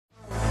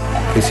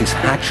This is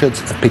Hatchards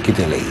of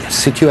Piccadilly,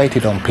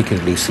 situated on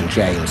Piccadilly St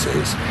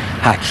James's.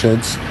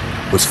 Hatchards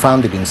was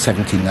founded in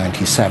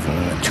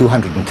 1797,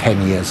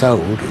 210 years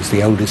old, is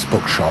the oldest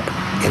bookshop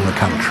in the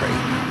country.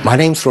 My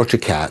name's Roger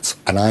Katz,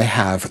 and I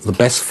have the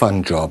best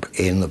fun job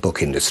in the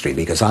book industry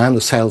because I am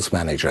the sales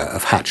manager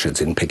of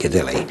Hatchards in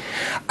Piccadilly.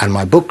 And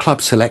my book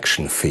club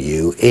selection for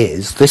you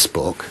is this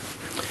book,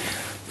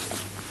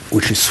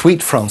 which is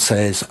Suite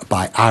Française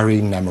by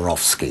Irene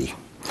Nemirovsky.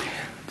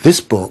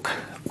 This book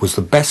was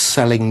the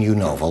best-selling new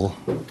novel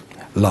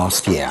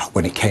last year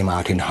when it came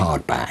out in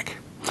hardback.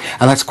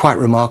 And that's quite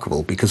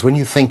remarkable because when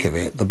you think of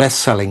it, the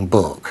best-selling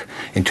book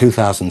in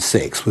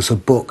 2006 was a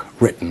book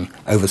written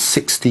over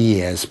 60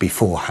 years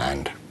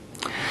beforehand.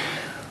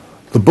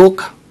 The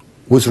book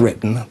was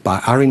written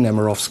by Irene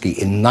Nemirovsky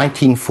in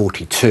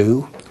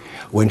 1942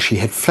 when she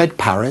had fled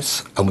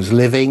Paris and was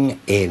living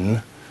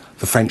in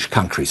the French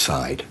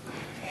countryside.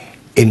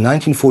 In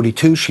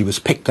 1942, she was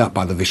picked up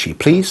by the Vichy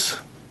police.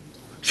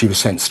 She was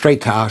sent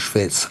straight to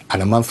Auschwitz, and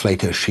a month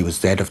later she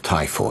was dead of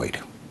typhoid.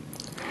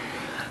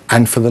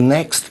 And for the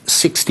next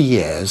 60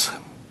 years,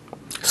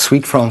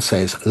 Suite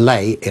Française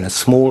lay in a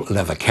small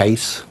leather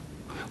case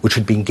which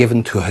had been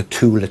given to her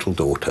two little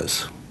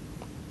daughters.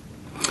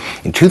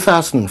 In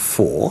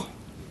 2004,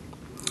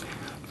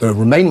 the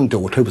remaining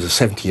daughter, who was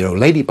a 70-year-old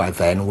lady by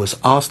then, was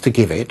asked to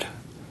give it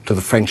to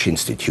the French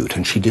Institute,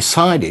 and she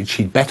decided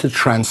she'd better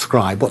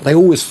transcribe what they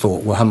always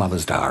thought were her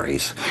mother's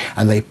diaries,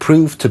 and they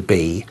proved to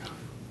be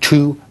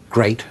two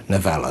great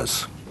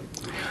novellas.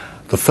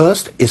 The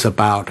first is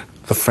about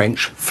the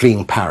French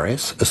fleeing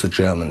Paris as the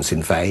Germans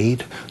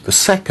invade. The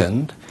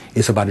second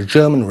is about a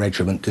German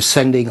regiment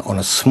descending on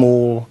a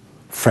small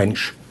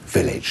French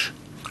village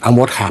and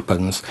what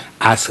happens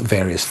as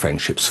various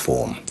friendships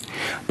form.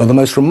 But the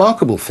most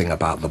remarkable thing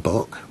about the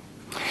book,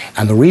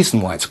 and the reason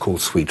why it's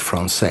called Suite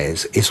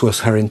Française,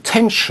 was her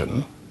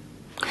intention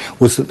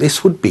was that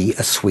this would be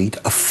a suite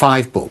of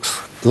 5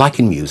 books, like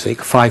in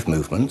music, 5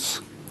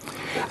 movements,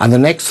 and the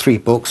next 3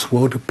 books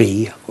would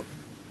be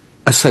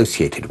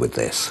associated with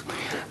this.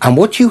 And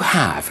what you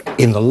have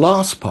in the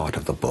last part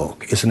of the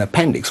book is an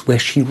appendix where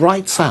she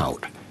writes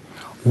out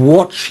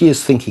what she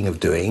is thinking of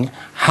doing,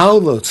 how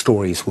the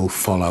stories will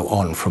follow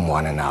on from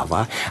one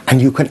another, and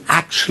you can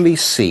actually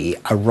see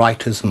a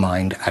writer's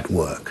mind at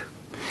work.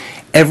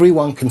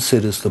 Everyone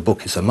considers the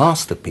book is a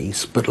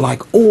masterpiece, but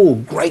like all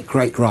great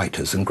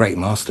writers and great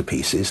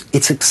masterpieces,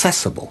 it's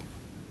accessible.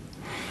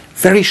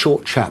 Very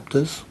short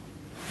chapters,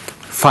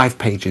 5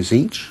 pages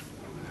each,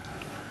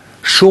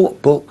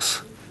 short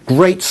books,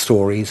 great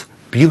stories,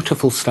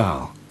 beautiful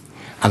style.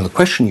 And the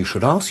question you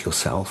should ask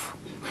yourself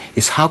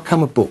is how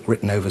come a book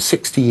written over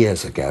 60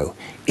 years ago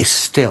is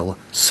still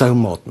so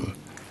modern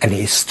and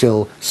is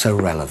still so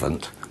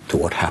relevant to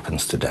what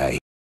happens today?